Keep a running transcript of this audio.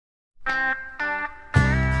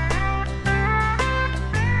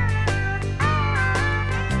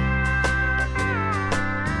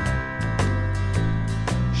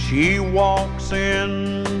She walks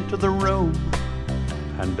into the room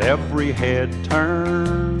and every head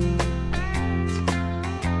turns,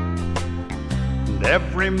 and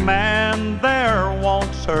every man there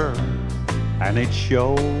wants her, and it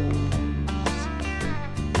shows.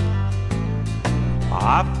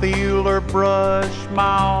 I feel her brush my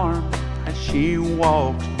arm as she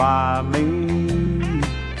walks by me.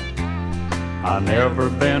 I've never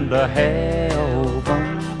been to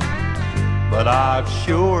heaven, but I've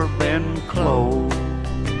sure been close.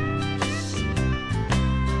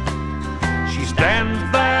 She stands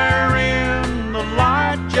there in the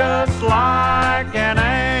light just like an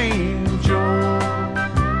angel.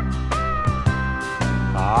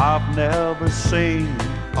 I've never seen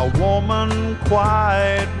a woman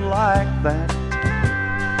quite like that.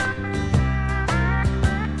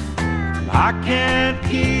 I can't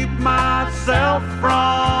keep myself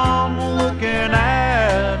from looking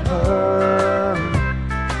at her.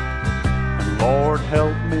 And Lord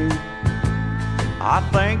help me, I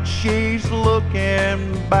think she's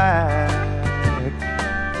looking back.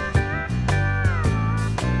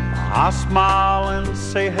 I smile and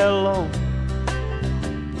say hello.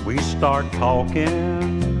 We start talking.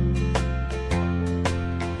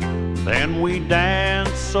 Then we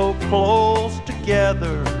dance so close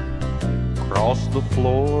together across the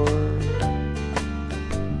floor.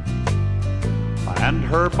 And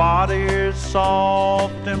her body is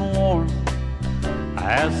soft and warm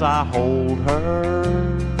as I hold her.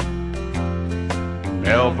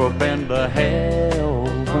 Never been to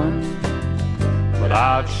heaven, but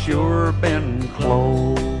I've sure been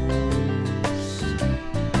close.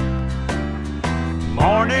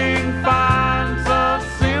 Morning finds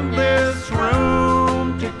us in this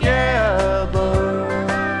room together,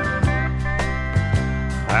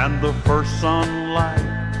 and the first sunlight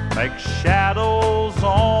makes shadows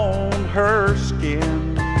on her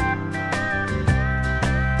skin.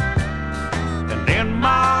 And in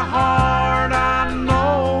my heart I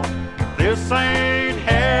know this ain't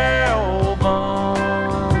heaven.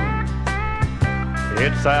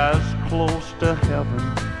 It's as close to heaven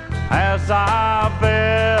as I've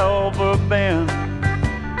ever been.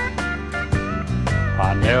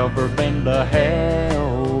 I've never been to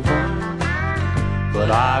heaven, but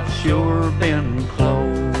I've sure been close.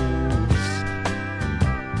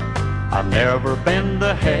 I've never been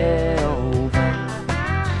to heaven,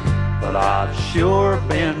 but I've sure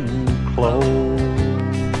been close.